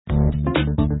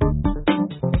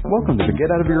Welcome to the Get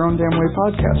Out of Your Own Damn Way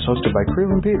podcast, hosted by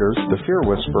Creelan Peters, the fear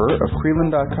whisperer of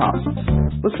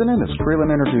Creelan.com. Listen in as Creelan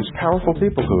interviews powerful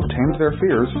people who have tamed their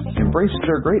fears, embraced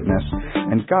their greatness,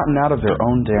 and gotten out of their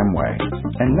own damn way.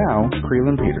 And now,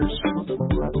 Creelan Peters.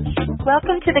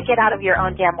 Welcome to the Get Out of Your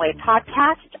Own Damn Way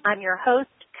podcast. I'm your host,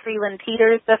 Creelan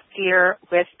Peters, the fear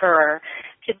whisperer.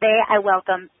 Today, I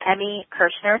welcome Emmy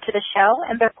Kirschner to the show,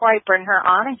 and before I bring her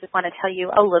on, I just want to tell you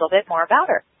a little bit more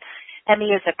about her.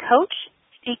 Emmy is a coach,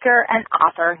 speaker, and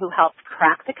author who helps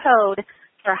crack the code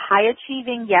for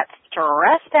high-achieving yet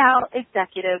stressed-out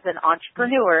executives and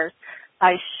entrepreneurs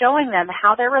by showing them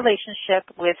how their relationship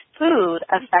with food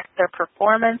affects their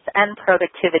performance and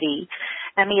productivity.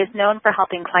 Emmy is known for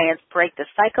helping clients break the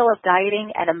cycle of dieting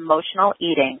and emotional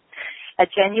eating. A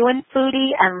genuine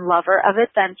foodie and lover of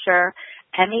adventure,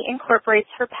 Emmy incorporates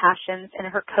her passions in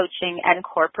her coaching and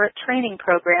corporate training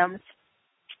programs,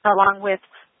 along with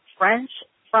French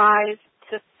fries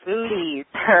to foodies,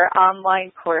 her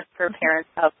online course for parents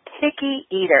of picky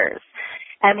eaters.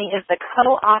 Emmy is the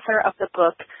co-author of the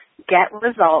book Get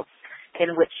Results,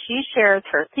 in which she shares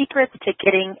her secrets to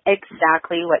getting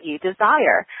exactly what you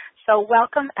desire. So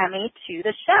welcome, Emmy, to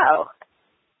the show.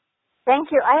 Thank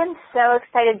you. I am so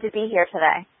excited to be here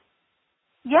today.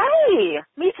 Yay!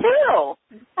 Me too.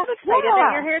 I'm excited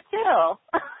that you're here too.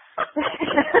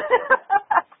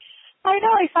 I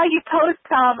know. I saw you post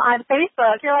on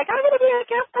Facebook. You're like, I'm going to be a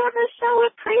guest on this show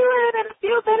with Creelan in a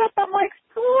few minutes. I'm like,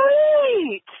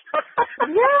 sweet.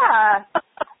 Yeah.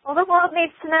 Well, the world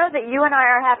needs to know that you and I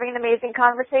are having an amazing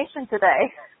conversation today.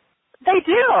 They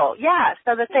do, yeah,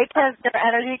 so that their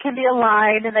energy can be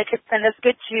aligned and they can send us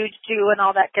good juju and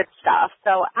all that good stuff.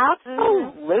 So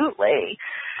absolutely.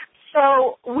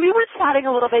 So we were chatting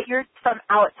a little bit. You're from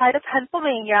outside of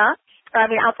Pennsylvania,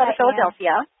 outside of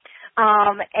Philadelphia.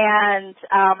 And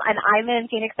I'm in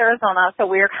Phoenix, Arizona, so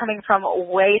we're coming from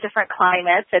way different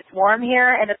climates. It's warm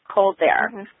here and it's cold there.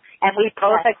 Mm-hmm. And we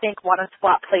both, I think, want to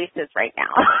swap places right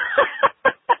now.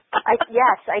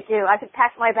 Yes, I do. I could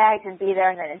pack my bags and be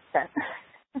there in an instant.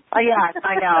 Oh, yeah,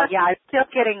 I know. Yeah, it's still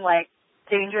getting,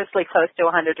 dangerously close to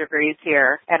 100 degrees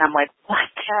here. And I'm like, what?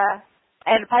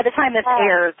 And by the time this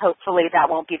airs, hopefully that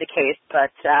won't be the case.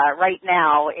 But right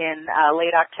now, in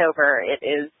late October, it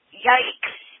is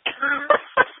yikes.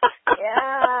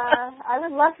 Yeah, I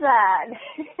would love that.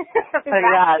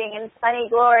 Basking in sunny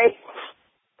glory.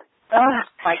 Oh,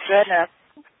 my goodness.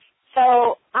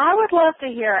 So I would love to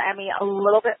hear, Emmy, a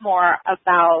little bit more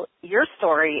about your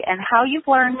story and how you've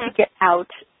learned to get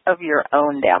out of your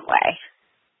own damn way.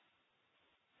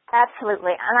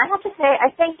 Absolutely. And I have to say, I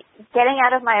think getting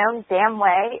out of my own damn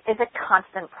way is a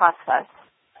constant process.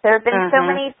 There have been so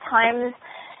many times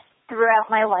throughout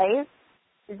my life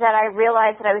that I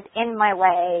realized that I was in my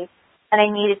way and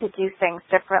I needed to do things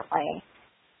differently.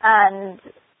 And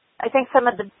I think some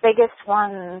of the biggest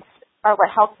ones are what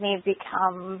helped me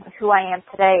become who I am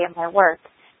today in my work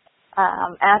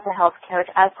as a health coach,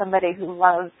 as somebody who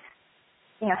loves,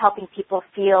 helping people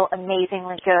feel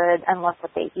amazingly good and love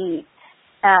what they eat.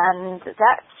 And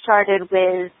that started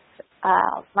with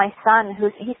my son,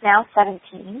 he's now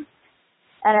 17.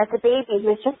 And as a baby, he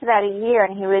was just about a year,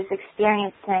 and he was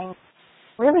experiencing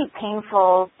really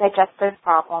painful digestive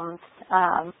problems.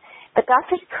 The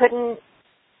doctors couldn't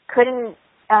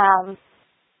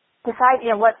decide,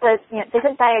 they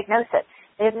couldn't diagnose it.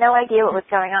 They had no idea what was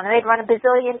going on. And they'd run a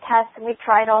bazillion tests, and we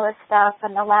tried all this stuff,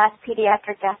 and the last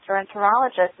pediatric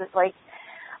gastroenterologist was like,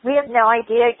 we have no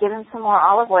idea, give him some more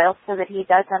olive oil so that he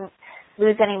doesn't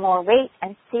lose any more weight,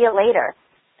 and see you later.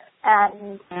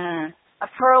 And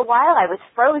for a while I was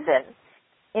frozen,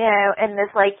 in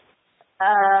this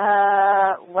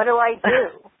what do I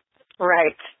do?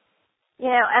 Right.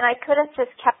 And I could have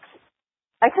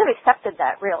accepted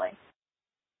that, really.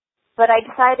 But I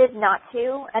decided not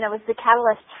to, and it was the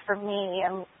catalyst for me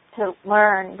to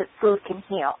learn that food can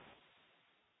heal.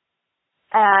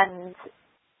 And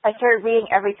I started reading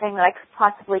everything that I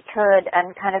possibly could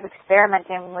and kind of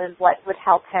experimenting with what would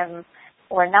help him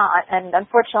or not. And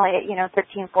unfortunately,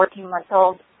 13, 14 months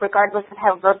old, regardless of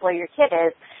how verbal your kid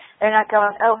is, they're not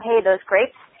going, oh, hey, those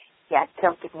grapes? Yeah,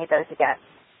 don't give me those again.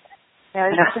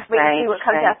 Just wait and see what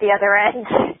comes out the other end.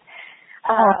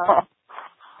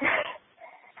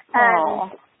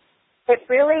 And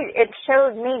it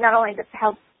showed me not only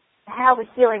how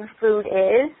healing food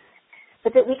is,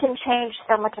 but that we can change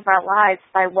so much of our lives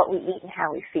by what we eat and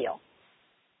how we feel.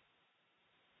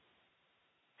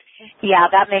 Yeah,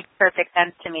 that makes perfect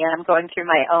sense to me. I'm going through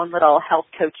my own little health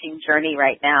coaching journey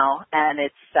right now, and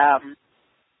it's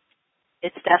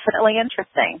definitely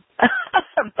interesting.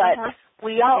 But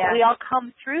we all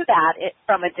come through that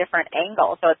from a different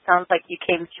angle. So it sounds like you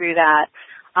came through that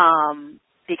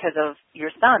because of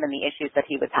your son and the issues that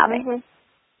he was having. Mm-hmm.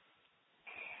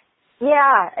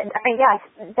 Yeah, I mean, yes,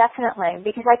 definitely.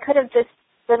 Because I could have just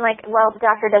been like, well, the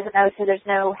doctor doesn't know, so there's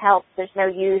no help, there's no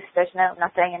use, there's no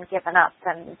nothing, and given up,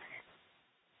 and,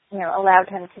 you know, allowed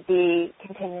him to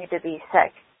continue to be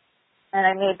sick. And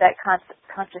I made that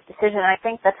conscious decision. And I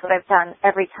think that's what I've done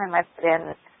every time I've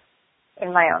been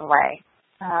in my own way.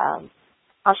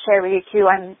 I'll share with you too,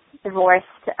 I'm divorced,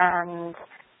 and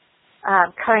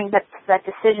coming to that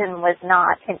decision was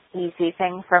not an easy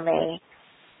thing for me.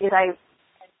 Because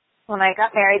when I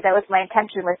got married, that was my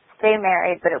intention, was to stay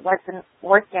married, but it wasn't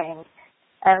working.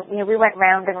 And, you know, we went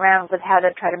round and round with how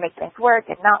to try to make things work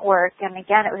and not work. And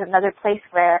again, it was another place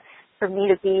where, for me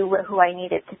to be who I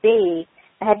needed to be,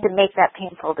 I had to make that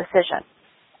painful decision.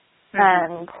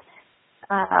 Mm-hmm. And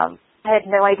I had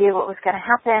no idea what was going to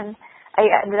happen. I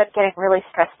ended up getting really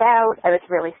stressed out. I was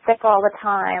really sick all the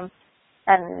time.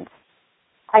 And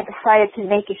I decided to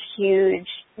make a huge,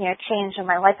 you know, change in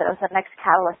my life. That was the next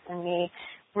catalyst in me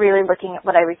really looking at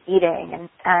what I was eating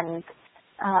and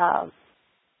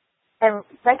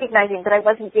recognizing that I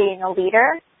wasn't being a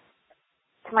leader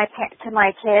to my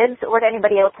kids or to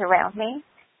anybody else around me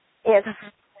if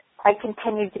I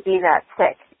continued to be that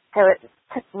sick. So it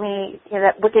took me, you know,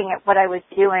 that looking at what I was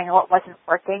doing and what wasn't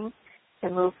working to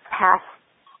move past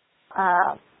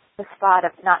the spot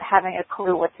of not having a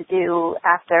clue what to do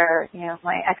after, you know,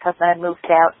 my ex-husband had moved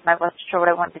out and I wasn't sure what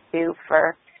I wanted to do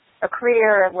for a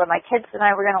career, or where my kids and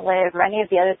I were going to live, or any of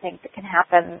the other things that can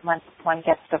happen when one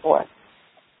gets divorced.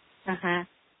 Mhm.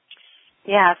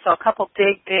 Yeah, so a couple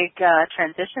big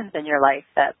transitions in your life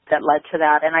that led to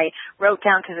that. And I wrote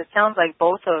down, because it sounds like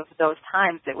both of those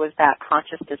times it was that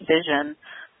conscious decision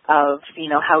of, you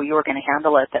know, how you were going to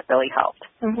handle it that really helped.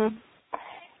 Mhm.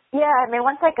 Yeah, I mean,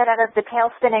 once I got out of the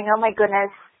tail spinning, oh my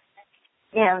goodness,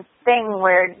 you know, thing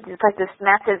where it's like this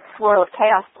massive swirl of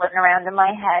chaos floating around in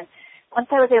my head, once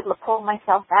I was able to pull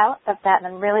myself out of that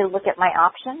and really look at my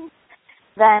options,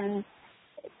 then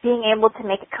being able to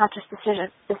make a conscious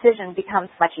decision becomes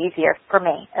much easier for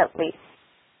me, at least.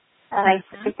 And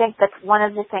I think that's one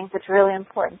of the things that's really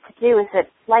important to do, is that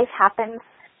life happens.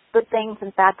 Good things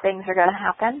and bad things are going to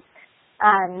happen.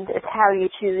 And it's how you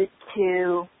choose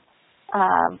to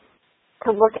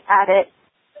look at it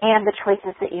and the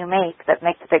choices that you make that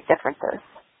make the big differences.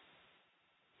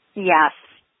 Yes.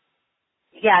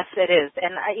 Yes, it is.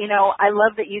 And, you know, I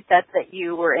love that you said that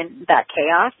you were in that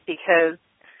chaos, because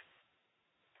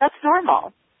that's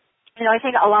normal. You know, I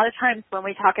think a lot of times when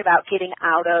we talk about getting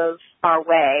out of our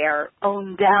way, our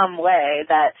own damn way,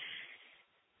 that,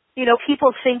 you know,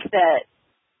 people think that,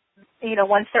 you know,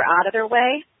 once they're out of their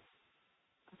way,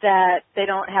 that they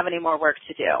don't have any more work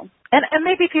to do. And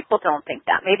maybe people don't think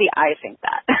that. Maybe I think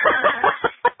that.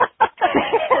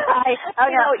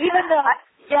 Even though...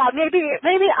 Yeah,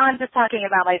 maybe I'm just talking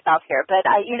about myself here, but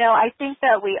I think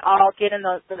that we all get in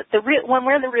when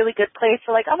we're in the really good place,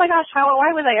 we're like, oh my gosh,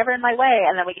 why was I ever in my way?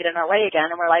 And then we get in our way again,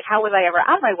 and we're like, how was I ever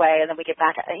out of my way? And then we get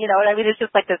back, you know what I mean? It's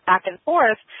just like this back and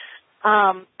forth.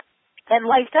 And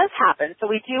life does happen,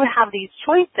 so we do have these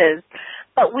choices,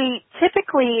 but we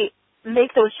typically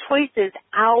make those choices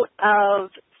out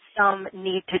of some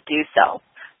need to do so.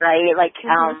 Right? Like,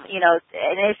 you know,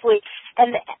 and if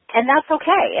and that's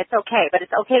okay. It's okay. But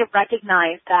it's okay to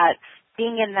recognize that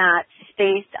being in that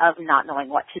space of not knowing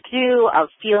what to do, of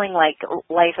feeling like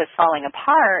life is falling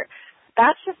apart,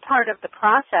 that's just part of the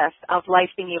process of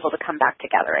life being able to come back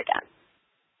together again.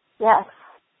 Yes,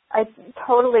 I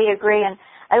totally agree. And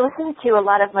I listen to a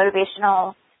lot of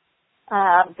motivational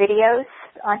videos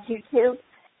on YouTube.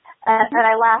 And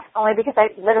I laugh only because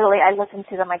I listen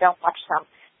to them. I don't watch them.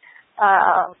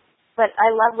 But I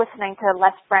love listening to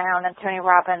Les Brown and Tony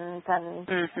Robbins and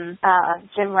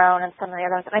Jim Rohn and some of the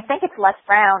others. And I think it's Les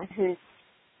Brown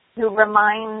who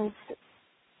reminds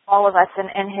all of us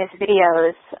in his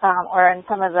videos or in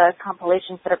some of the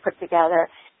compilations that are put together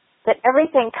that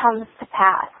everything comes to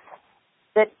pass.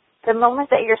 That the moment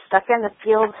that you're stuck in that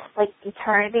feels like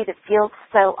eternity, that feels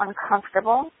so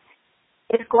uncomfortable,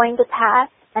 is going to pass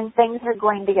and things are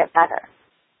going to get better.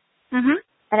 Mm-hmm.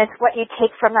 And it's what you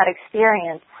take from that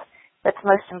experience that's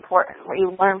most important, what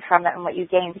you learn from it and what you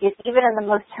gain. Because even in the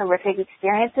most horrific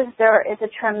experiences, there is a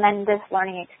tremendous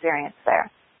learning experience there.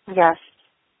 Yes,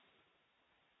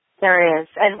 there is.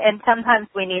 And sometimes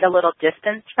we need a little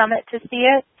distance from it to see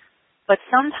it, but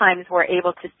sometimes we're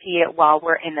able to see it while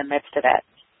we're in the midst of it.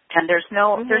 And there's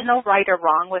no right or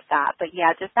wrong with that. But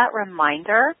yeah, just that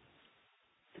reminder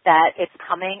that it's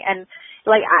coming. And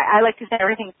like I like to say,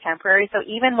 everything's temporary. So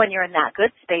even when you're in that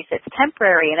good space, it's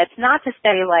temporary. And it's not to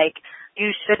say like,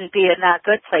 you shouldn't be in that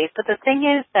good place. But the thing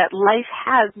is that life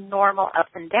has normal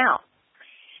ups and downs.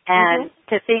 And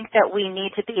to think that we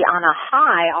need to be on a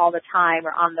high all the time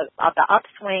or on the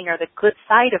upswing or the good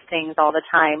side of things all the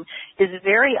time is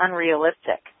very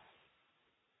unrealistic.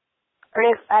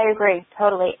 I agree,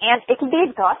 totally. And it can be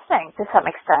exhausting to some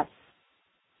extent.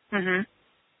 Mhm.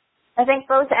 I think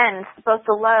both ends, both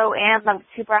the low and the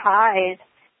super highs,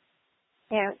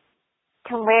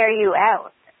 can wear you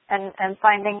out. And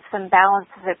finding some balance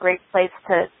is a great place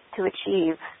to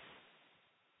achieve.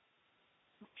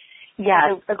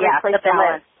 Yeah, a great place the to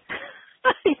live.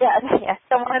 yes,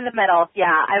 somewhere in the middle.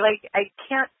 Yeah,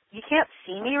 you can't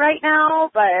see me right now,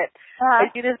 but I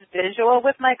do this visual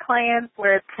with my clients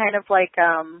where it's kind of like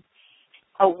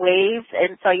a wave,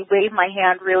 and so you wave my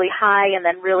hand really high and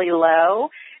then really low,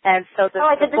 and so the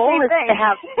goal is to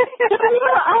have.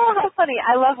 Oh, how funny!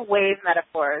 I love wave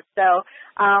metaphors. So,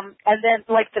 and then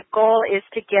like the goal is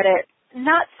to get it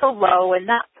not so low and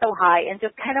not so high, and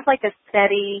just kind of like a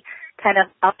steady, kind of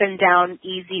up and down,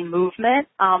 easy movement.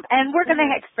 And we're going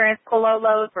to experience the low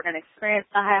lows. We're going to experience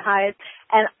the high highs,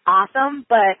 and awesome.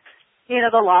 But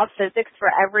the law of physics,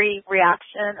 for every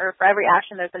reaction or for every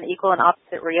action, there's an equal and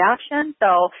opposite reaction.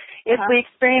 So if we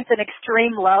experience an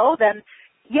extreme low, then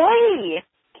yay!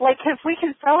 Like, if we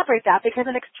can celebrate that because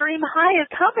an extreme high is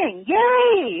coming.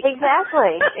 Yay!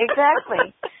 Exactly.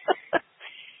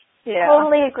 Yeah.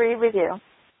 Totally agree with you.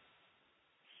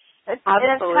 It's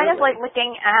kind of like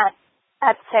looking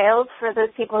at sales for those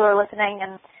people who are listening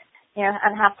and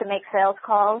have to make sales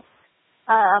calls.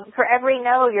 For every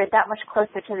no, you're that much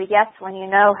closer to the yes when you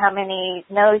know how many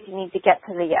no's you need to get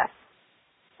to the yes.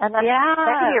 And that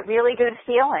can be a really good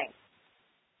feeling.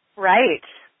 Right.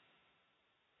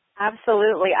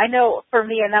 Absolutely. I know for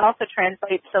me, and that also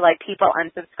translates to like people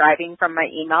unsubscribing from my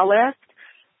email list.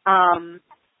 I'm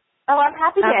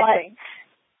happy dancing.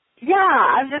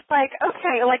 I'm just like,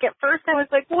 okay, like at first I was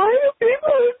like, why do people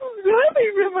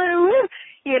unsubscribing from my list?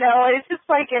 It's just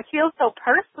like, it feels so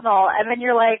personal. And then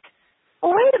you're like,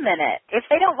 well, wait a minute. If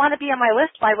they don't want to be on my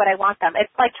list, why would I want them?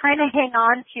 It's like trying to hang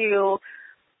on to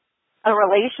a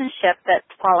relationship that's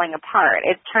falling apart.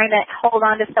 It's trying to hold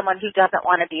on to someone who doesn't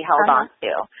want to be held on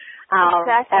to.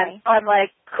 Exactly. And I'm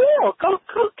like, cool, go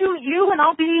do you, and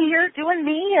I'll be here doing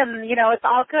me, and it's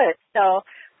all good. So,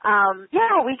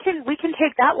 we can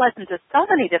take that lesson to so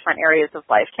many different areas of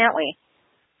life, can't we?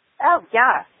 Oh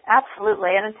yeah,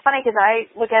 absolutely. And it's funny because I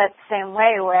look at it the same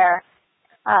way, where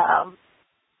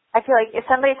I feel like if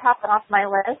somebody's hopping off my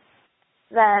list,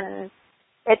 then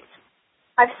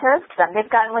I've served them. They've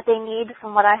gotten what they need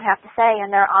from what I have to say,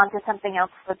 and they're on to something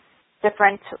else that's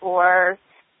different or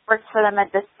works for them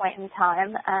at this point in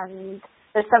time, and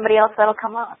there's somebody else that'll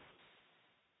come on.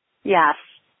 Yes.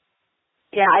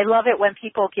 Yeah, I love it when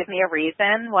people give me a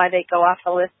reason why they go off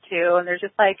the list too, and they're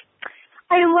just like,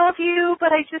 I love you,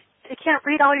 but I can't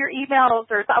read all your emails,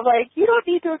 or I'm like, you don't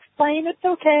need to explain, it's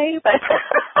okay, but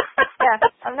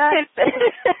I'm not.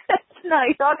 It's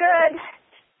nice. It's all good.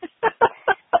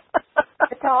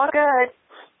 It's all good.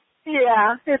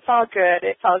 Yeah, it's all good.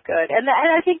 It's all good. And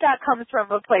I think that comes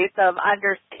from a place of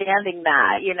understanding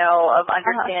that, of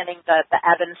understanding the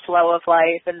ebb and flow of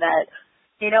life, and that,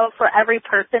 for every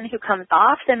person who comes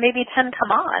off, then maybe 10 come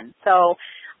on. So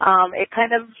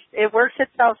it works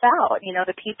itself out.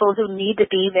 The people who need to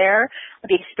be there,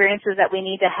 the experiences that we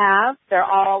need to have, they're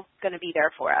all going to be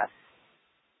there for us.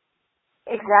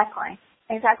 Exactly.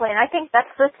 And I think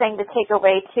that's the thing to take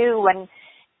away, too, when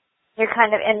you're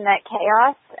kind of in that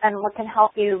chaos, and what can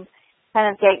help you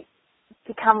kind of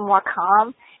become more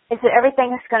calm is that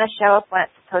everything is going to show up when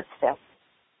it's supposed to.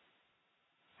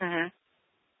 Mm-hmm.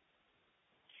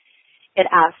 It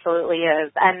absolutely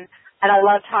is. And I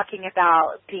love talking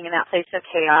about being in that place of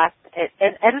chaos.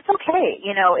 And it's okay.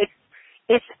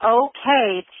 It's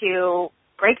okay to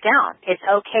break down. It's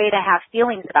okay to have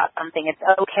feelings about something. It's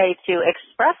okay to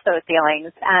express those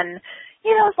feelings. And,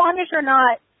 as long as you're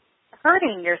not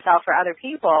hurting yourself or other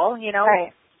people,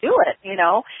 right. Do it,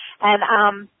 And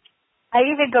I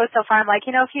even go so far, I'm like,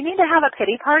 if you need to have a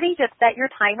pity party, just set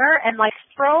your timer and, like,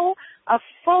 throw a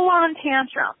full-on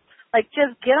tantrum. Like,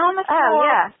 just get on the floor. Oh,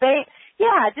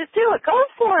 yeah. Just do it. Go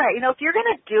for it. If you're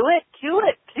going to do it, do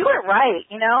it right,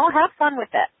 Have fun with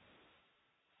it.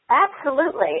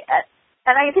 Absolutely.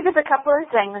 And I think there's a couple of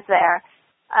things there.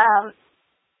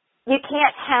 You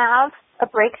can't have a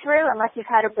breakthrough unless you've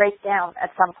had a breakdown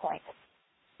at some point.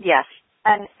 Yes.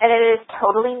 And it is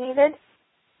totally needed.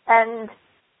 And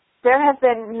there have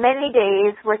been many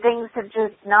days where things have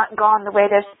just not gone the way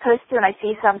they're supposed to, and I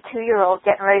see some 2-year-old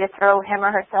getting ready to throw him or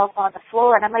herself on the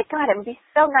floor, and I'm like, God, it would be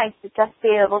so nice to just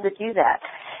be able to do that.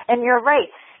 And you're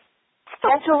right.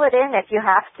 schedule it in if you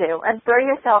have to and throw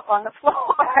yourself on the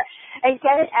floor and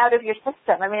get it out of your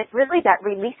system. I mean, it's really that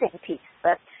releasing piece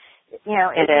that, it's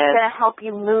going to help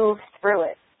you move through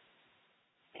it.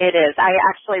 It is. I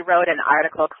actually wrote an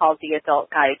article called The Adult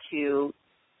Guide to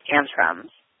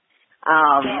Tantrums.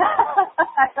 Yeah.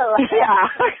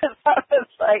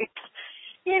 It's like,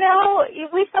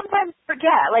 we sometimes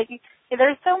forget, like,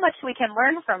 there's so much we can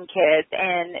learn from kids,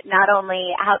 and not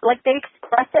only how, like, they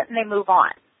express it and they move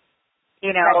on.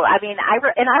 Right. I mean, I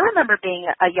remember being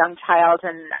a young child,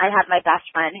 and I had my best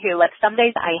friend who, like, some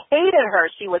days I hated her.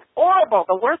 She was horrible,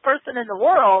 the worst person in the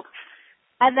world.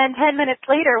 And then 10 minutes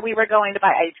later, we were going to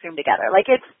buy ice cream together. Like,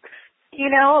 it's,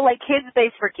 like kids, they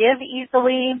forgive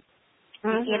easily.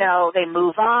 Mm-hmm. They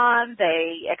move on.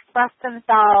 They express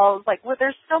themselves. Like,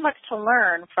 there's so much to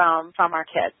learn from our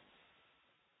kids.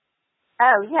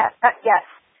 Oh, yes. Yes.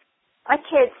 My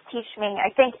kids teach me,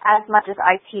 I think, as much as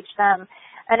I teach them.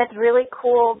 And it's really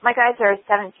cool. My guys are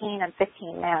 17 and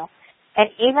 15 now. And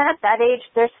even at that age,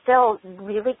 they're still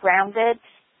really grounded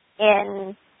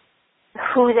in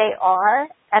who they are.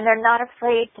 And they're not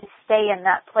afraid to stay in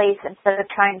that place instead of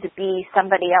trying to be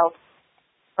somebody else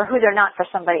or who they're not for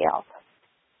somebody else.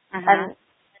 Mm-hmm.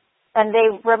 And they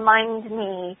remind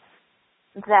me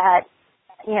that,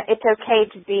 it's okay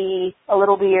to be a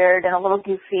little weird and a little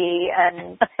goofy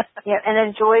and, and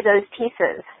enjoy those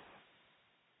pieces.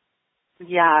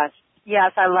 Yes.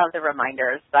 Yes, I love the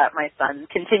reminders that my son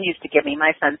continues to give me.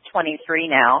 My son's 23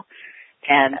 now,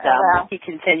 and he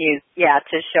continues,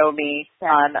 to show me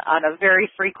on a very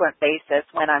frequent basis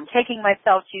when I'm taking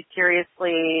myself too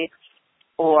seriously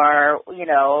or,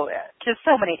 just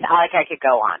so many, like I could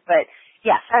go on. But,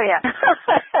 yes. Oh, yeah.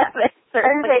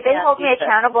 They hold me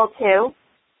accountable, too.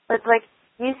 It's like,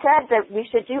 you said that we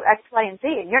should do X, Y, and Z,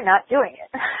 and you're not doing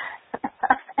it.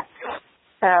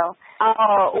 So.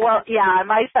 Oh, well, yeah,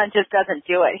 my son just doesn't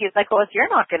do it. He's like, well, if you're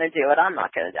not going to do it, I'm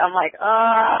not going to. I'm like,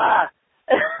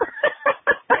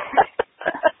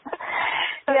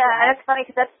 Yeah, and it's funny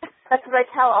because that's what I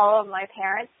tell all of my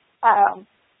parents. I'm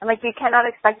like, you cannot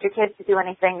expect your kids to do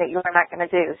anything that you're not going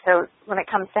to do. So when it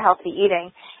comes to healthy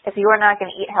eating, if you are not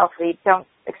going to eat healthy, don't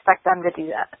expect them to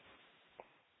do that.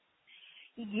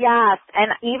 Yes, and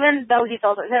even though he's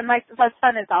older, my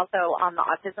son is also on the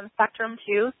autism spectrum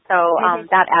too, so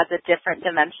that adds a different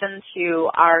dimension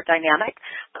to our dynamic.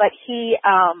 But he,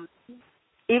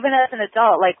 even as an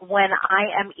adult, like when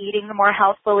I am eating more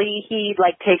healthfully, he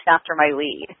like takes after my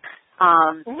lead.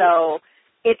 So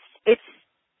it's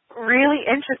really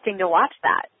interesting to watch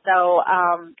that. So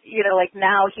like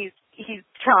now he's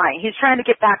trying to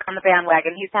get back on the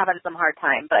bandwagon. He's having some hard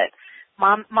time, but.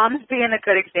 Mom's being a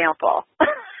good example.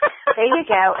 There you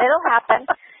go. It'll happen.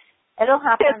 It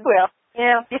will.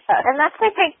 Yes. And that's,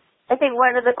 I think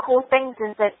one of the cool things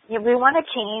is that we want to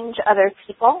change other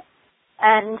people,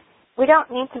 and we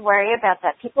don't need to worry about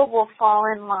that. People will fall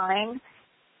in line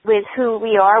with who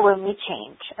we are when we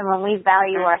change and when we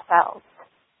value ourselves.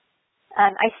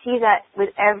 And I see that with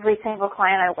every single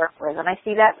client I work with, and I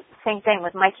see that same thing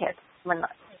with my kids. When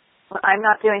I'm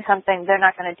not doing something, they're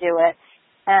not going to do it.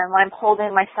 And when I'm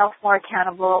holding myself more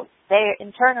accountable, they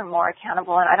in turn are more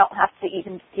accountable, and I don't have to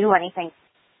even do anything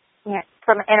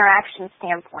from an interaction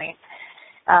standpoint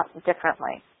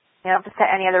differently. You don't have to set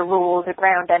any other rules or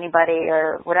ground anybody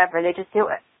or whatever. They just do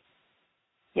it.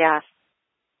 Yes.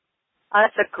 Oh,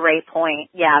 that's a great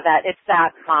point. Yeah, that it's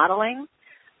that modeling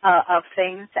of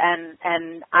things,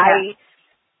 and I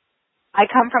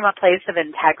come from a place of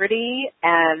integrity,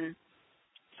 and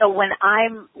so when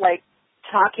I'm like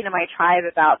talking to my tribe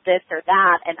about this or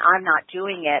that and I'm not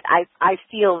doing it, I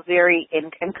feel very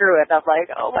incongruent. I'm like,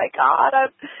 oh my God,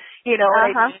 what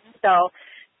I mean? So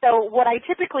what I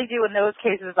typically do in those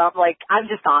cases, I'm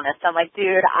just honest. I'm like,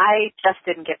 dude, I just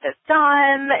didn't get this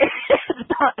done. It's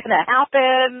not going to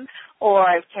happen, or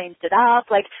I've changed it up.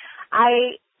 Like,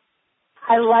 I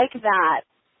like that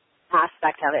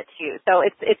aspect of it too. So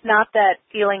it's not that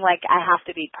feeling like I have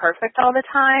to be perfect all the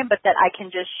time, but that I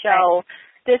can just show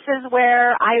this is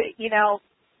where I,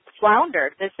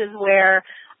 floundered. This is where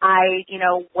I,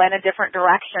 went a different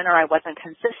direction, or I wasn't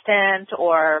consistent,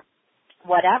 or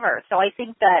whatever. So I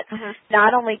think that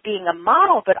not only being a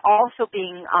model, but also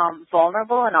being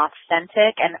vulnerable and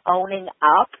authentic and owning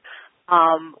up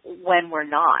when we're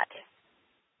not.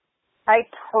 I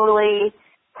totally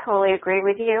agree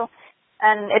with you.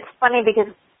 And it's funny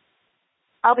because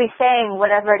I'll be saying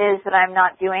whatever it is that I'm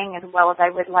not doing as well as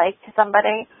I would like to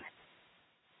somebody,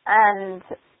 and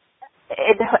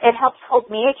it helps hold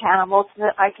me accountable so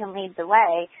that I can lead the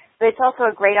way. But it's also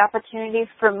a great opportunity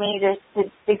for me to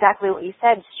exactly what you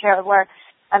said, share where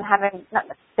I'm having not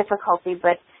difficulty,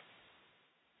 but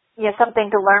something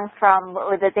to learn from,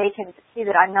 or that they can see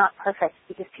that I'm not perfect,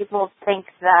 because people think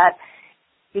that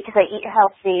because I eat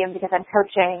healthy and because I'm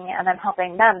coaching and I'm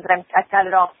helping them, that I've got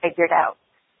it all figured out.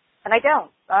 And I don't.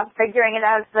 I'm figuring it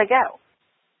out as I go.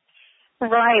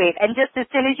 Right. And just as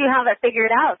soon as you have it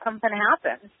figured out, something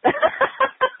happens.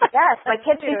 Yes, my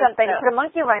kids do something to put a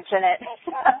monkey wrench in it.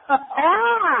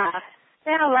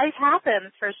 Yeah, life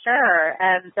happens for sure.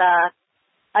 And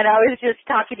I was just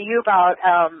talking to you about,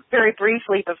 very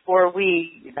briefly before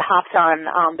we hopped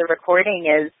on the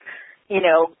recording is,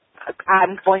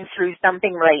 I'm going through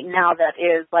something right now that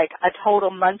is like a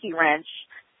total monkey wrench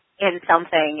in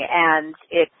something, and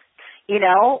it's, it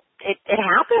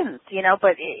happens,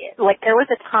 but there was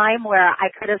a time where I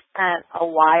could have spent a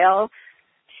while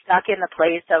stuck in the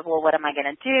place of, well, what am I going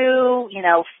to do?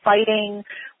 Fighting,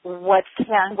 what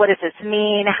does this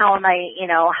mean? How am I,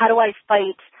 how do I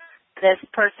fight this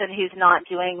person who's not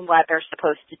doing what they're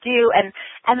supposed to do? And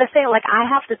the thing, I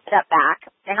have to step back,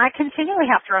 and I continually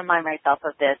have to remind myself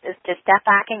of this, is to step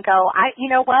back and go, you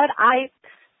know what,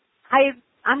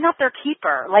 I'm not their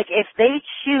keeper. If they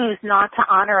choose not to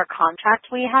honor a contract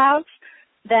we have,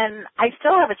 then I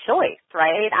still have a choice,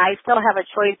 right? I still have a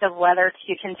choice of whether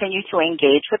to continue to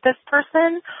engage with this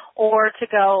person or to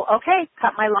go, okay,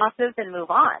 cut my losses and move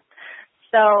on.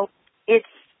 So it's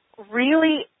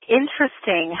really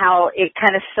interesting how it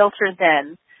kind of filters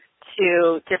in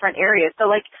to different areas. So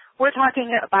we're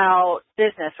talking about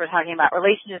business, we're talking about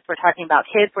relationships, we're talking about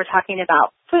kids, we're talking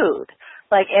about food.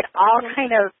 It all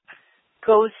kind of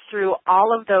goes through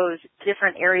all of those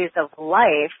different areas of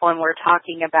life when we're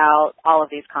talking about all of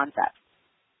these concepts.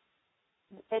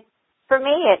 For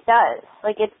me, it does.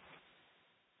 It's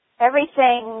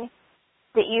everything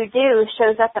that you do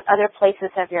shows up in other places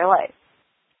of your life.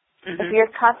 Mm-hmm. If you're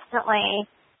constantly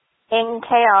in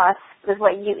chaos with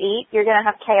what you eat, you're going to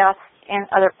have chaos in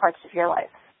other parts of your life.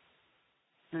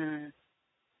 Mm.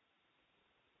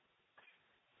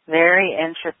 Very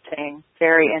interesting.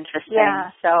 Very interesting.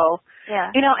 Yeah. So,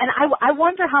 yeah. And I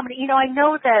wonder how many, I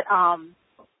know that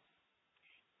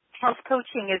health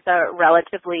coaching is a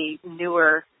relatively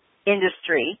newer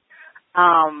industry,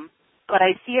 but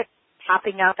I see it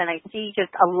popping up, and I see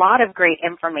just a lot of great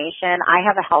information. I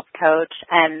have a health coach,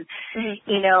 and,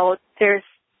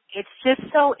 it's just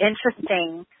so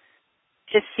interesting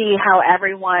to see how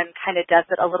everyone kind of does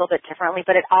it a little bit differently,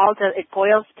 but it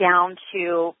boils down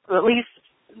to, at least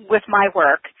with my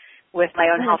work, with my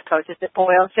own health coaches, it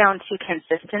boils down to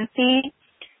consistency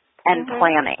and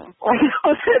planning.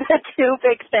 Those are the two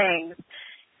big things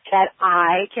that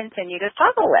I continue to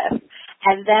struggle with.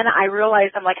 And then I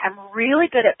realized I'm really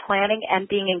good at planning and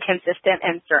being inconsistent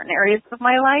in certain areas of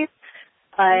my life,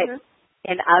 but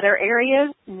in other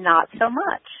areas, not so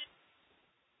much.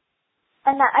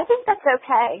 And I think that's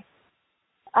okay.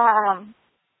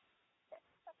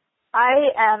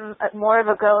 I am more of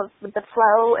a go with the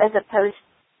flow as opposed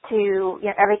to,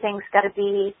 everything's got to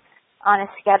be on a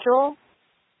schedule.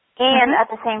 And at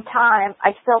the same time,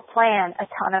 I still plan a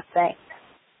ton of things.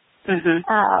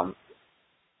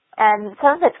 And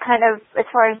some of it's kind of, as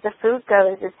far as the food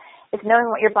goes, is knowing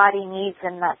what your body needs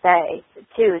in that day,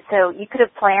 too. So you could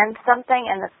have planned something,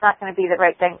 and it's not going to be the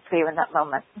right thing for you in that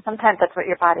moment. Sometimes that's what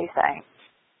your body's saying.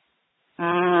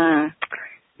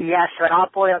 Yes, so it all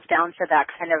boils down to that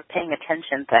kind of paying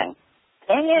attention thing.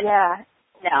 Dang it. Yeah.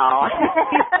 No.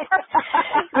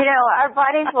 Our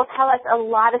bodies will tell us a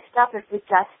lot of stuff if we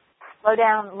just slow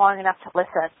down long enough to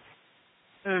listen.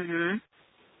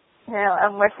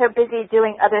 And we're so busy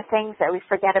doing other things that we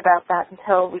forget about that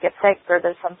until we get sick or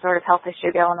there's some sort of health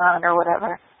issue going on or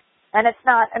whatever. And it's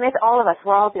not, it's all of us.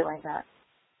 We're all doing that.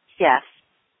 Yes.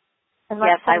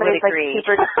 Unless I would agree.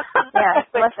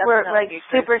 Unless we're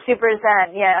super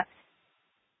zen,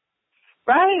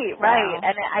 Right.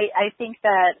 And I think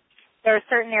that there are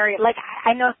certain areas,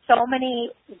 I know so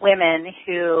many women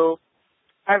who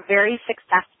are very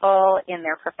successful in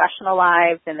their professional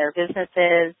lives, in their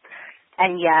businesses,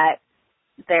 and yet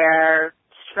they're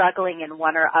struggling in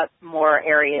one or more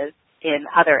areas in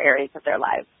other areas of their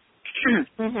lives.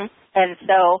 And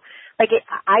so,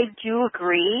 I do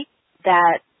agree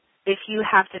that if you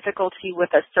have difficulty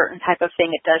with a certain type of thing,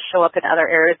 it does show up in other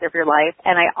areas of your life.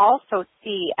 And I also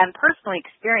see and personally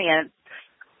experience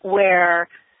where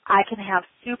I can have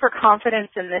super confidence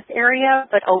in this area,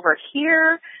 but over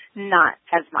here, not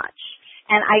as much.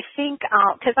 And I think,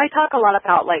 because I talk a lot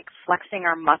about, flexing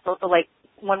our muscles, so,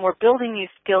 when we're building new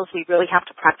skills, we really have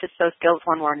to practice those skills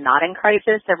when we're not in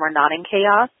crisis and we're not in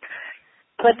chaos.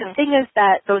 But the thing is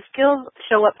that those skills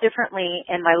show up differently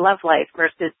in my love life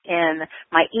versus in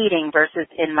my eating versus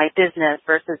in my business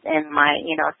versus in my,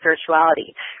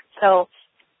 spirituality. So,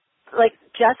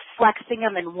 just flexing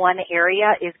them in one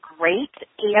area is great,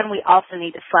 and we also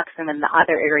need to flex them in the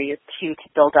other areas too to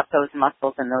build up those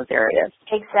muscles in those areas.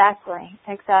 Exactly.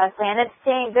 And it's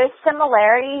seeing there's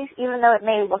similarities, even though it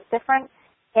may look different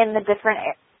in the different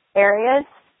areas.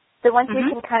 So once you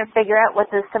can kind of figure out what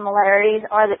the similarities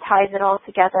are that ties it all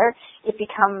together, it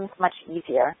becomes much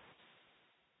easier.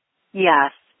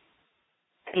 Yes.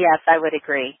 Yes, I would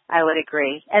agree.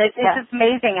 And it's just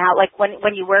amazing how, like,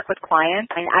 when you work with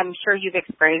clients, I mean, I'm sure you've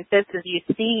experienced this, is you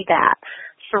see that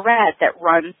thread that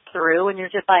runs through, and you're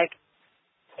just like,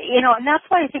 you know, and that's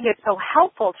why I think it's so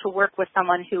helpful to work with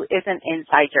someone who isn't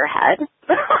inside your head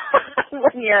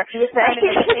when you're trying to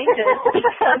make changes,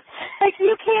 because, like,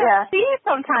 you can't see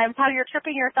sometimes how you're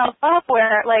tripping yourself up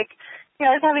where, like, you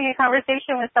know, I was having a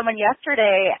conversation with someone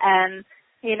yesterday, and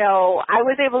you know, I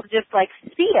was able to just like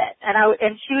see it, and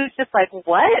she was just like,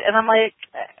 "What?" And I'm like,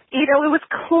 you know, it was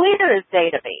clear as day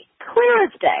to me, clear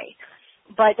as day.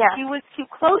 But she was too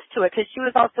close to it because she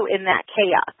was also in that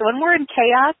chaos. So when we're in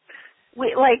chaos,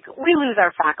 we lose our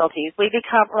faculties. We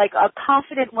become like a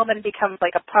confident woman becomes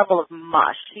like a puddle of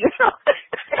mush, you know,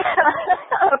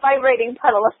 a vibrating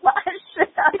puddle of mush.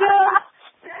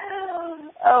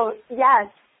 Oh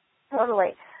yes,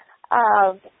 totally.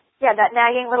 Yeah, that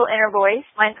nagging little inner voice.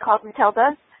 Mine's called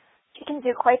Matilda. She can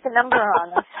do quite the number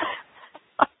on us.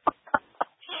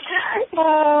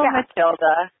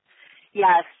 Matilda.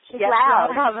 Yes. She's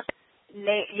loud.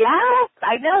 Yes,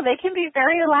 I know. They can be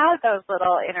very loud, those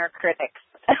little inner critics.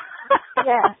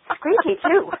 Yeah, squeaky,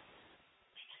 too.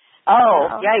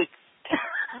 Oh, yikes.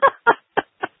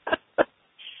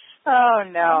 Oh,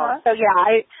 no. So,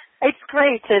 yeah, it's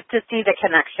great to see the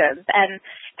connections. And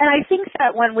I think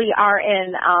that when we are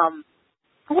in,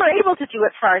 we're able to do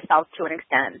it for ourselves to an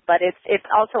extent, but it's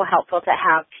also helpful to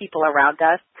have people around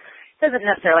us. It doesn't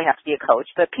necessarily have to be a coach,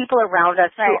 but people around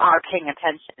us who are paying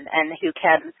attention and who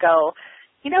can go,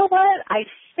 you know what, I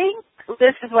think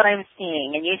this is what I'm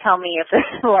seeing, and you tell me if this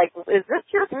is like, is this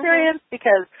your experience?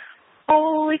 Because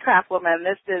holy crap, woman,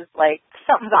 this is like,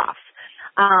 something's off.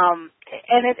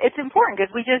 And it's important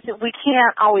because we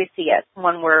can't always see it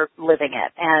when we're living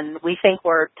it, and we think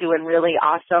we're doing really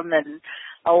awesome,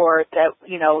 or that,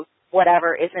 you know,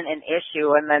 whatever isn't an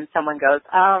issue, and then someone goes,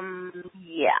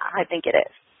 yeah, I think it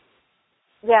is.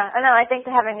 Yeah, I know. I think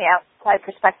having the outside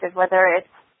perspective, whether it's,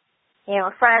 you know,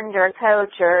 a friend or a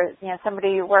coach or, you know, somebody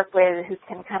you work with who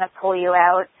can kind of pull you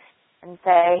out and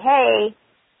say, hey,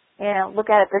 you know, look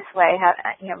at it this way. How,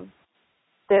 you know,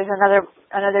 there's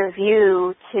another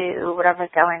view to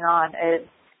whatever's going on is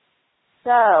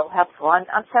so helpful on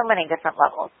so many different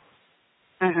levels.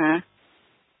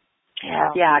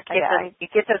 Yeah, it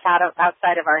gets us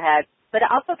outside of our head. But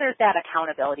also there's that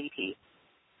accountability piece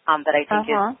that I think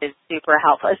is super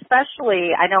helpful,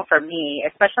 especially, I know for me,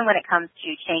 especially when it comes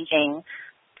to changing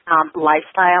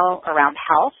lifestyle around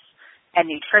health and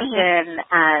nutrition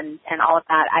and all of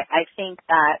that. I think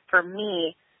that for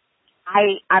me,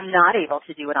 I'm not able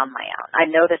to do it on my own. I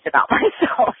know this about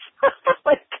myself.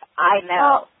 Like, I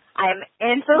know. I'm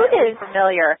intimately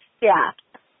familiar. Yeah.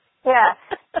 Yeah.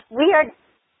 We are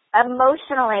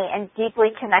emotionally and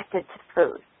deeply connected to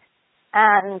food.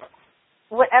 And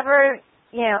whatever,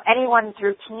 you know, anyone's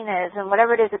routine is and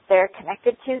whatever it is that they're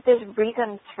connected to, there's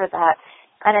reasons for that.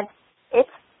 And it's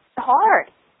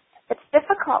hard. It's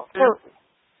difficult. So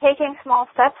taking small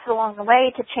steps along the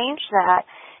way to change that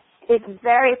is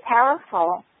very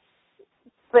powerful,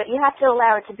 but you have to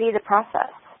allow it to be the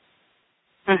process.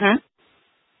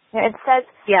 It says,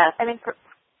 I mean,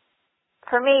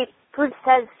 for me, food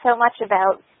says so much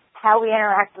about how we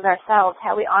interact with ourselves,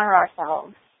 how we honor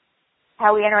ourselves,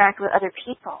 how we interact with other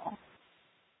people.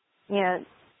 You know,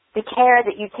 the care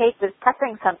that you take with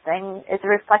prepping something is a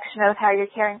reflection of how you're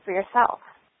caring for yourself.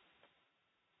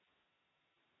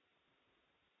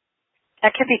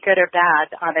 That could be good or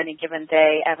bad on any given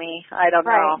day, Emmy. I don't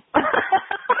know.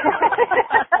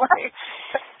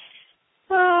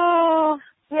 Oh,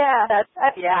 yeah.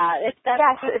 It's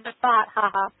a thought,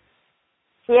 haha.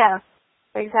 Yeah,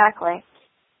 exactly.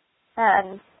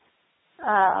 And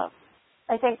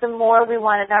I think the more we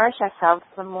want to nourish ourselves,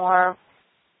 the more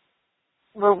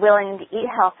we're willing to eat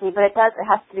healthy, but it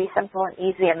has to be simple and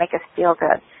easy and make us feel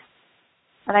good.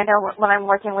 And I know when I'm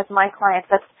working with my clients,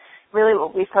 that's really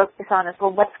what we focus on is,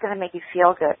 well, what's going to make you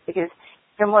feel good? Because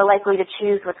you're more likely to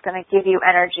choose what's going to give you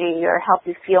energy or help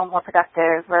you feel more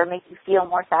productive or make you feel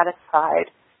more satisfied.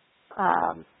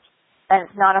 And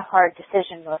it's not a hard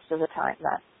decision most of the time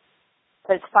then.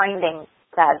 But it's finding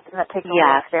that, and that takes a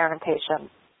little experimentation.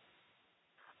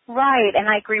 Right, and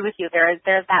I agree with you. There's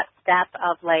that step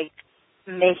of, like,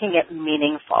 making it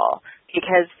meaningful,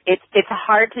 because it's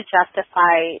hard to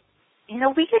justify,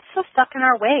 we get so stuck in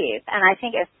our ways. And I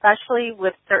think especially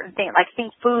with certain things, like I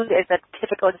think food is a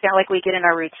typical example. Like we get in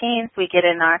our routines, we get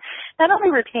in our, not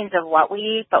only routines of what we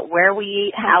eat, but where we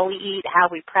eat, how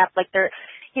we prep, like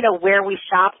where we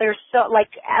shop. There's so, like,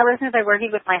 ever since I'm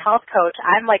working with my health coach,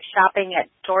 I'm like shopping at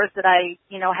stores that I,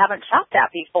 haven't shopped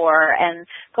at before and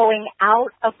going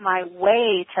out of my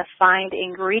way to find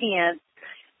ingredients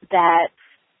that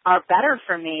are better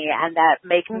for me and that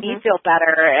make me feel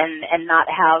better and not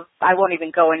have, I won't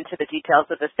even go into the details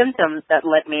of the symptoms that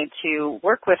led me to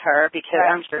work with her because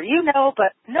I'm sure you know,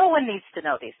 but no one needs to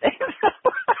know these things.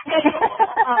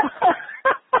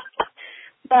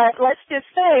 But let's just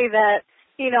say that,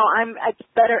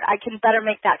 I can better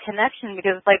make that connection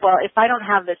because it's like, well, if I don't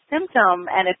have this symptom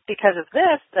and it's because of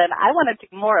this, then I want to do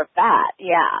more of that.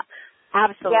 Yeah,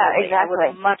 absolutely. Yeah, exactly.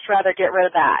 I would much rather get rid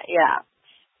of that. Yeah.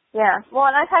 Yeah. Well,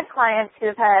 and I've had clients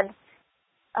who've had,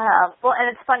 and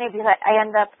it's funny because I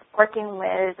end up working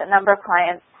with a number of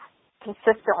clients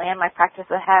consistently in my practice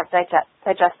that have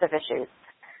digestive issues.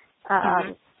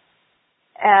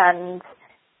 And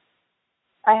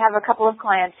I have a couple of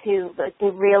clients who they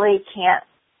really can't,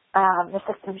 the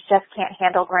systems just can't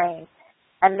handle grain.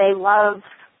 And they love,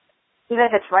 even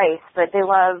if it's rice, but they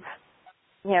love,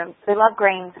 they love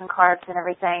grains and carbs and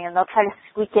everything, and they'll try to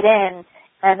squeak it in.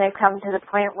 And they come to the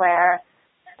point where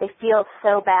they feel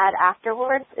so bad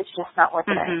afterwards, it's just not worth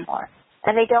it anymore.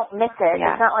 And they don't miss it.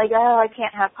 Yeah. It's not like, I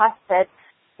can't have pasta.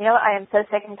 I am so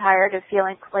sick and tired of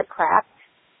feeling like crap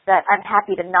that I'm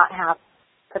happy to not have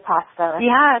the pasta.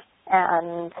 Yes.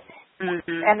 And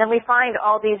then we find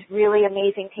all these really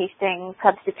amazing tasting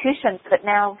substitutions that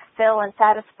now fill and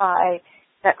satisfy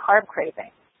that carb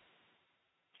craving.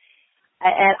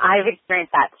 And I've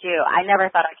experienced that too. I never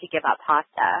thought I could give up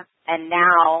pasta. And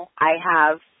now I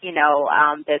have,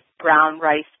 this brown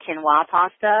rice quinoa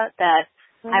pasta that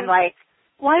I'm like,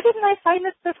 why didn't I find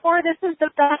this before? This is the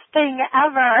best thing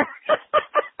ever.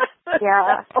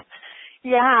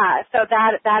 Yeah. So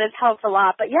that has helped a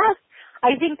lot. But yes,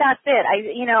 I think that's it.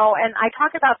 And I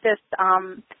talk about this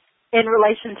in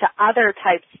relation to other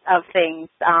types of things,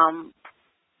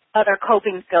 other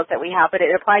coping skills that we have, but it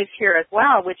applies here as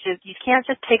well, which is you can't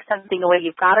just take something away.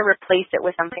 You've got to replace it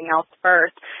with something else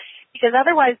first. Because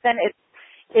otherwise then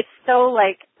it's so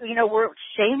like, we're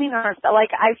shaming ourselves.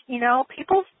 Like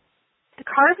people, the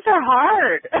carbs are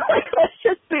hard. Like, let's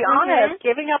just be honest.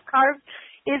 Giving up carbs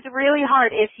is really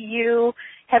hard if you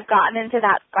have gotten into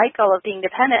that cycle of being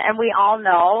dependent. And we all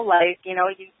know, like,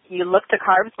 you look to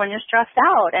carbs when you're stressed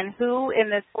out. And who in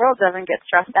this world doesn't get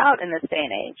stressed out in this day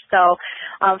and age? So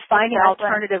finding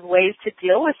alternative ways to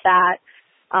deal with that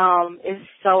is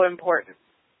so important.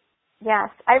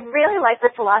 Yes, I really like the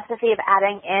philosophy of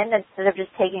adding in instead of just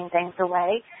taking things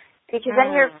away, because then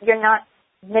you're not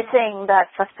missing that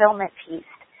fulfillment piece.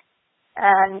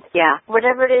 And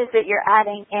whatever it is that you're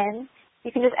adding in,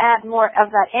 you can just add more of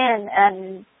that in,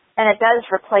 and it does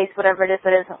replace whatever it is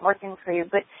that isn't working for you.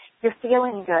 But you're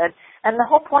feeling good, and the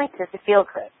whole point is to feel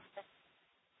good.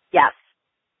 Yes,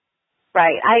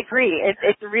 right. I agree.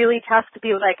 It's really tough to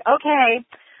be like, okay,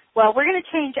 well, we're going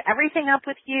to change everything up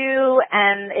with you,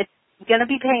 and it's going to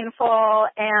be painful,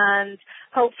 and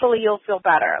hopefully you'll feel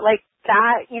better. Like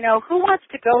that, who wants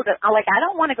to go to, like, I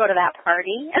don't want to go to that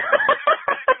party.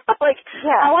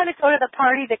 I want to go to the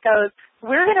party that goes,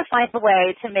 we're going to find a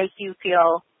way to make you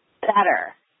feel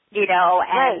better,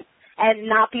 and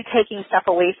not be taking stuff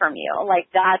away from you. Like,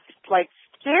 that's, like,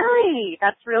 scary.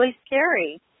 That's really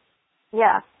scary.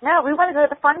 Yeah. No, we want to go to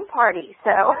the fun party,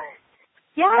 so.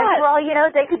 Yeah. Well,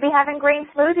 they could be having green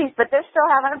smoothies, but they're still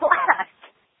having a blast.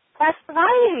 That's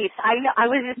right. I know. I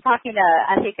was just talking to,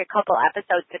 I think, a couple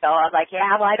episodes ago. I was like,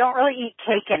 I don't really eat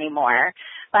cake anymore.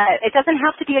 But it doesn't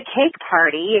have to be a cake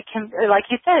party. It can, like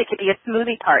you said, it could be a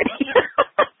smoothie party.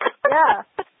 Yeah.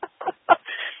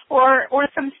 Or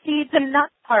some seeds and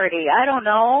nuts party. I don't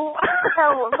know.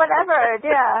 Whatever.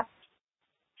 Yeah.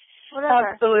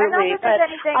 Whatever. Absolutely. But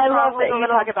I love that you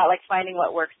talk about like finding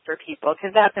what works for people,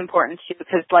 because that's important too.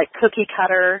 Because like cookie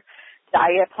cutter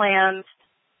diet plans,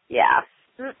 yeah.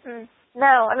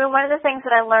 No, I mean, one of the things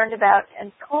that I learned about in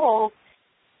school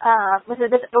was that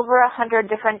there's over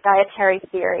 100 different dietary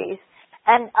theories,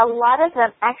 and a lot of them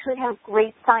actually have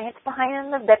great science behind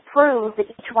them that proves that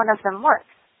each one of them works.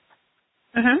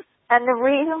 And the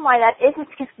reason why that is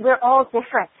because we're all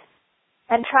different,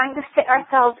 and trying to fit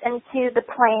ourselves into the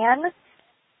plan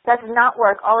does not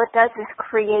work. All it does is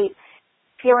create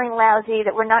feeling lousy,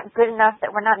 that we're not good enough,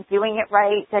 that we're not doing it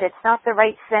right, that it's not the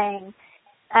right thing.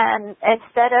 And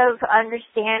instead of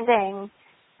understanding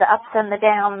the ups and the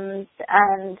downs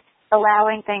and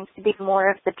allowing things to be more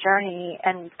of the journey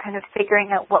and kind of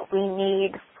figuring out what we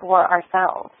need for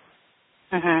ourselves.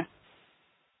 Mhm.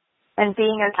 And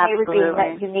being okay with being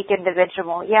that unique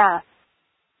individual. Yeah.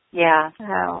 Yeah.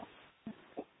 So,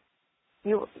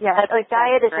 like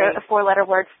diet is a 4-letter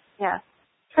word. Yeah.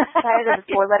 Diet is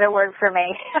a 4-letter word for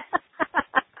me.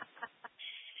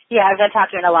 Yeah, I've been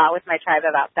talking a lot with my tribe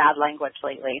about bad language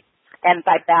lately. And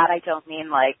by bad, I don't mean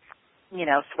like,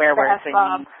 swear words.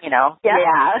 I mean,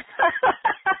 yeah.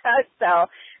 So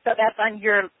that's on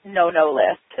your no-no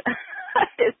list.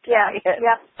 Yeah.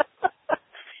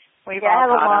 We've I have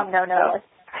a long no-no list.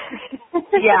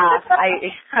 Yeah,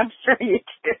 I'm sure you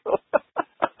do.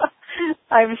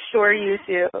 I'm sure you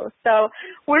do. So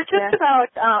we're just about,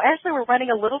 actually we're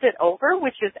running a little bit over,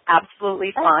 which is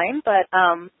absolutely fine. But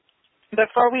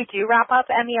before we do wrap up,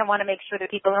 Emmy, I want to make sure that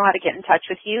people know how to get in touch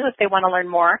with you if they want to learn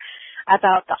more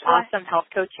about the awesome health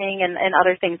coaching and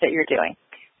other things that you're doing.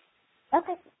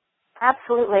 Okay.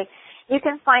 Absolutely. You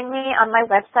can find me on my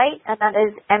website, and that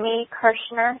is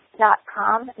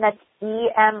EmiKirschner.com. That's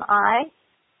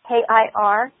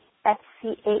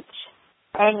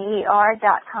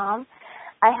EmiKirschner.com.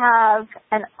 I have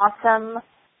an awesome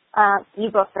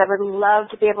ebook that I would love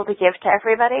to be able to give to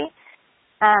everybody,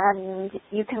 and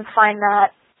you can find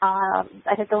that.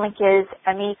 I think the link is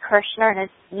Emmy Kirschner, and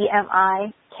it's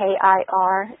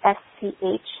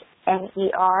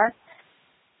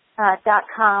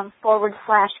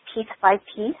EmiKirschner.com/piece by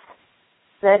piece.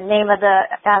 The name of the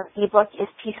ebook is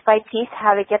Piece by Piece,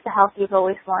 How to Get the Health You've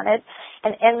Always Wanted.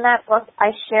 And in that book,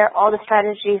 I share all the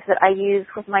strategies that I use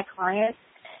with my clients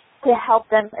to help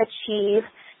them achieve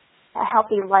a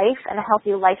healthy life and a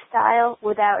healthy lifestyle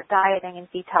without dieting and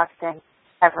detoxing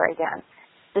ever again.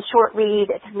 The short read,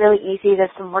 it's really easy.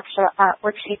 There's some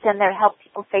worksheets in there to help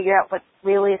people figure out what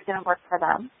really is going to work for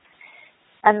them.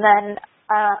 And then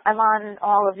I'm on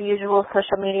all of the usual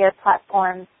social media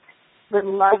platforms. Would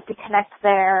love to connect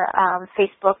there.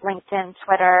 Facebook, LinkedIn,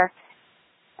 Twitter,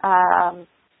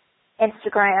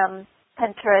 Instagram,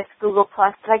 Pinterest, Google+.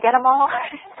 Did I get them all?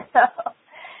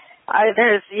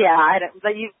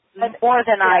 But you more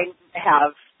than I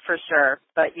have for sure.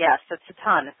 But yes, it's a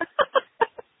ton.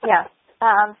 Yeah.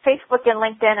 Facebook and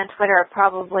LinkedIn and Twitter are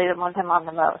probably the ones I'm on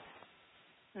the most.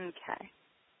 Okay.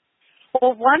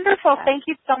 Well, wonderful. Yeah. Thank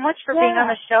you so much for being on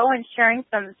the show and sharing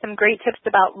some great tips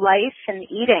about life and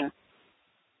eating.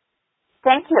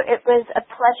 Thank you. It was a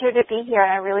pleasure to be here,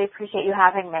 and I really appreciate you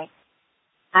having me.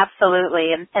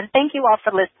 Absolutely. And thank you all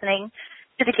for listening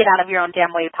to the Get Out of Your Own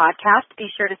Damn Way podcast.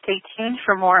 Be sure to stay tuned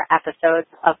for more episodes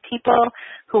of people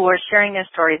who are sharing their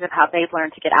stories of how they've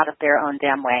learned to get out of their own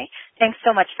damn way. Thanks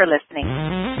so much for listening.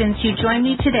 Since you joined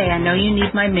me today, I know you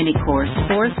need my mini course,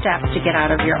 4 Steps to Get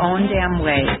Out of Your Own Damn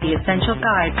Way, the essential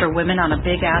guide for women on a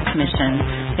big-ass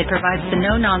mission. It provides the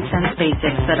no-nonsense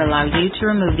basics that allow you to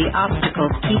remove the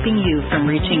obstacles keeping you from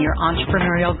reaching your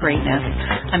entrepreneurial greatness.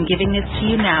 I'm giving this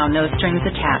to you now, no strings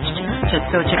attached.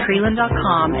 Just go to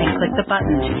Creelan.com and click the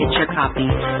button to get your copy.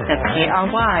 That's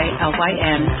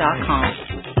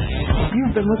KRYLYN.com.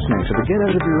 You've been listening to the Get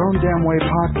Out of Your Own Damn Way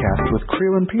podcast with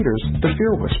Creelan Peters, the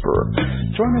Fear Whisperer.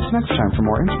 Join us next time for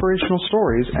more inspirational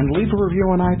stories and leave a review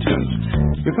on iTunes.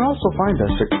 You can also find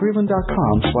us at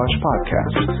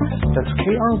Creelan.com/podcast. That's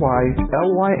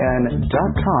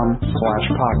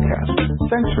KRYLYN.com/podcast.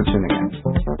 Thanks for tuning in.